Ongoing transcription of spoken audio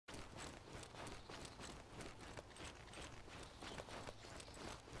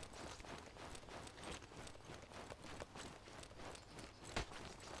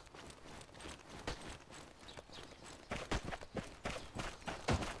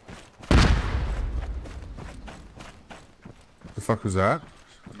fuck was that?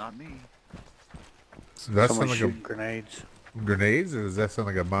 Not me. Does that Someone sound like shooting grenades. grenades, or does that sound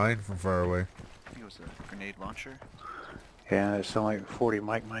like a mine from far away? I think it was a grenade launcher. Yeah, it sounded like 40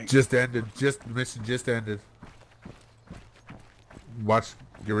 Mike. Just ended. Mission just ended. Get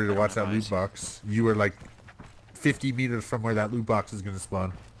ready to watch that loot box. You were like 50 meters from where that loot box is gonna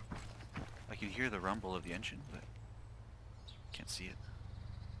spawn. I can hear the rumble of the engine, but can't see it.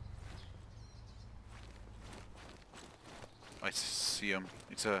 I see him.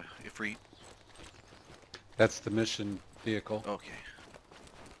 It's a Ifrit. That's the mission vehicle. Okay.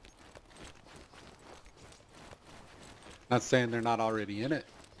 Not saying they're not already in it,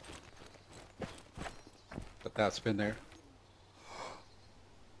 but that's been there.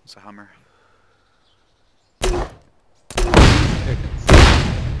 It's a Hummer. Tickets.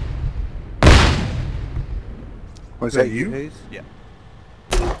 Was Is that that you, you? Hayes? Yeah.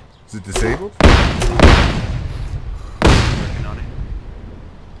 Is it disabled? Working on it.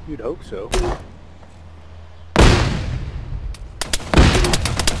 You'd hope so.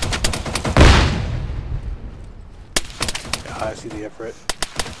 Yeah, I see the Ifrit.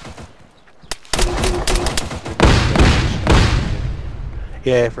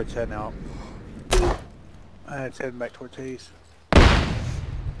 Yeah, Ifrit's heading out. It's heading back towards Hayes.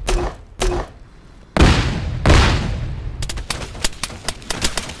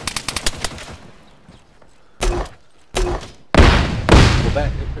 Will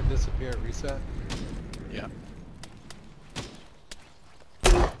that Ifrit disappear at reset? Yeah.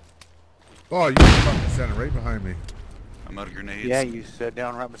 Oh, you fucking standing right behind me. I'm out of grenades. Yeah, you sat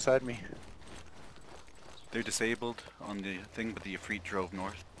down right beside me. They're disabled on the thing, but the Ifrit drove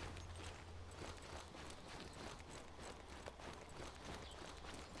north.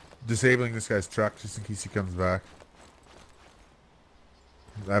 Disabling this guy's truck just in case he comes back.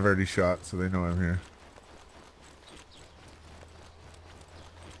 I've already shot, so they know I'm here.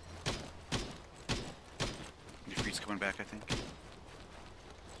 The Ifrit's coming back, I think.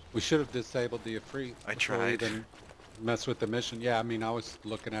 We should have disabled the Ifrit. I before we tried. even mess with the mission. Yeah, I mean, I was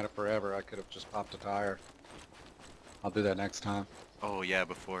looking at it forever. I could have just popped a tire. I'll do that next time. Oh yeah,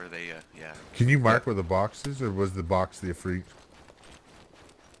 before they, yeah. Can you mark where the box is, or was the box the Ifrit?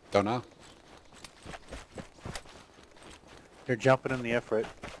 Don't know. They're jumping in the Ifrit.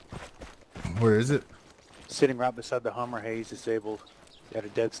 Where is it? Sitting right beside the Hummer. Hayes disabled. At a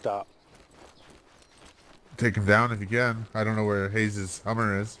dead stop. Take him down if you can. I don't know where Hayes'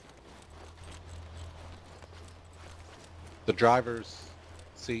 Hummer is. The driver's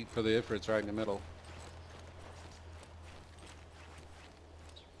seat for the Ifrit's right in the middle.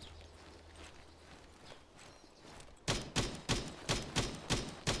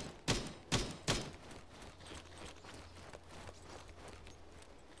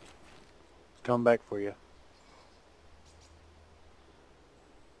 Coming back for you.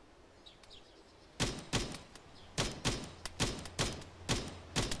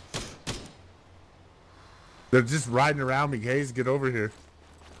 They're just riding around me. Hayes, get over here.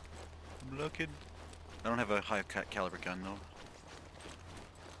 I'm looking. I don't have a high caliber gun though.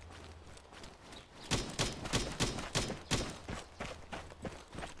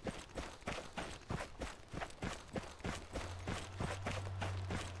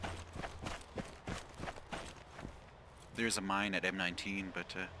 There's a mine at M19,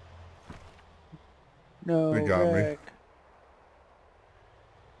 but No, They got me. wreck.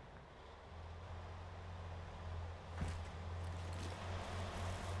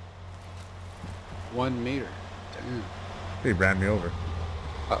 One meter. Damn. He ran me over.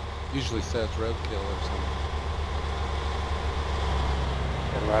 Usually says roadkill or something.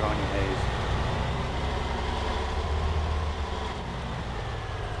 Got right on you, Hayes.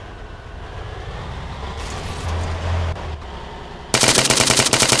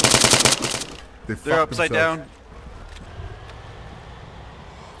 They they're fucked upside themselves. down.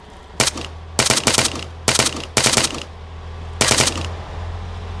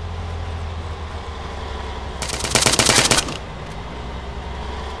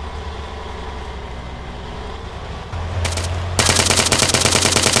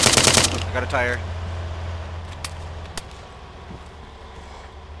 I got a tire.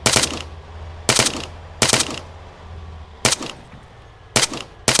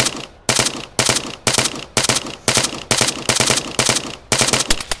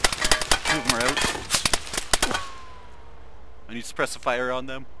 Two of them are out. I need to suppress the fire on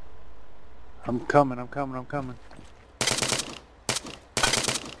them. I'm coming.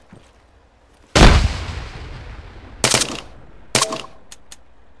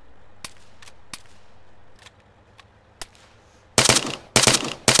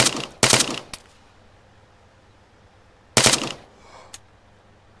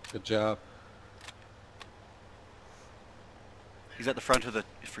 Good job. He's at the front of the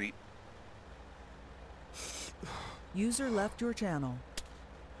Ifrit. User left your channel.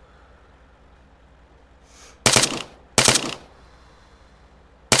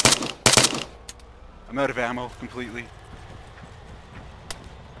 I'm out of ammo completely.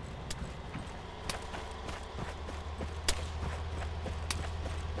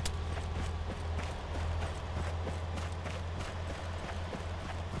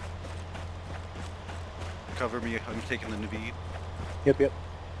 Cover me, I'm taking the Naveed. Yep, yep.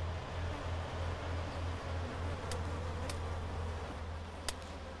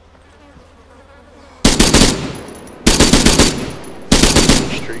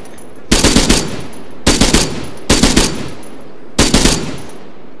 Streak.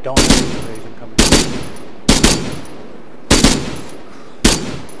 Don't have any I'm coming.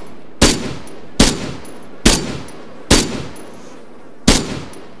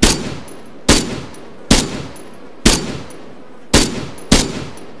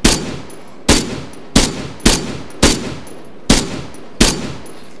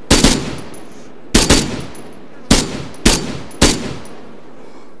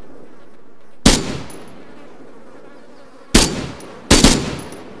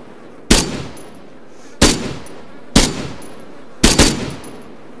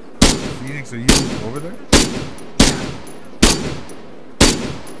 Phoenix, are you over there?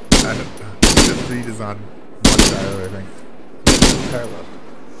 The Ifrit is on one side, I think. Car left.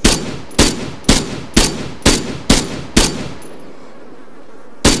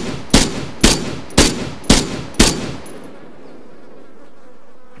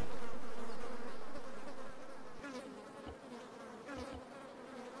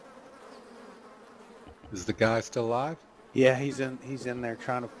 Is the guy still alive? Yeah, he's in there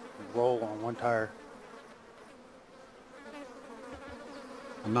trying to roll on one tire.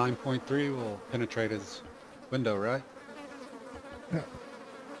 A 9.3 will penetrate his window, right? Yeah.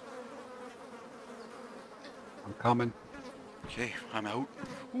 I'm coming. Okay, I'm out.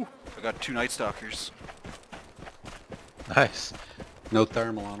 Ooh, I got 2 Night Stalkers. Nice. No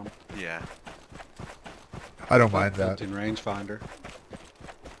thermal on him. Yeah. I don't mind that. Built-in rangefinder.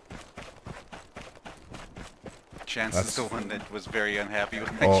 Chance is the one that was very unhappy when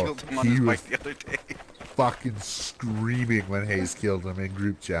I Oh, killed him on he his was- bike the other day. Fucking screaming when Hayes killed him in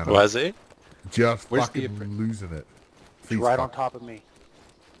group channel. Was he? Just Where's the fucking Ifrit? losing it. He's Please right fuck. on top of me.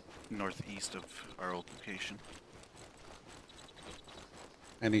 Northeast of our old location.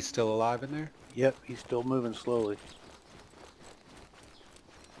 And he's still alive in there? Yep, he's still moving slowly.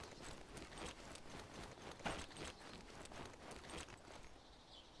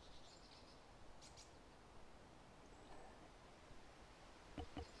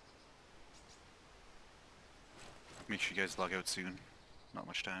 Make sure you guys log out soon. Not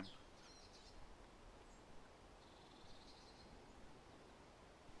much time.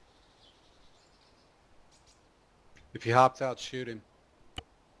 If he hops out, shoot him.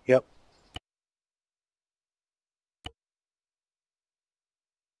 Yep.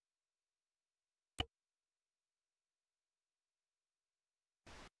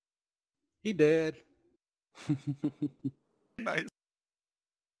 He did. Nice.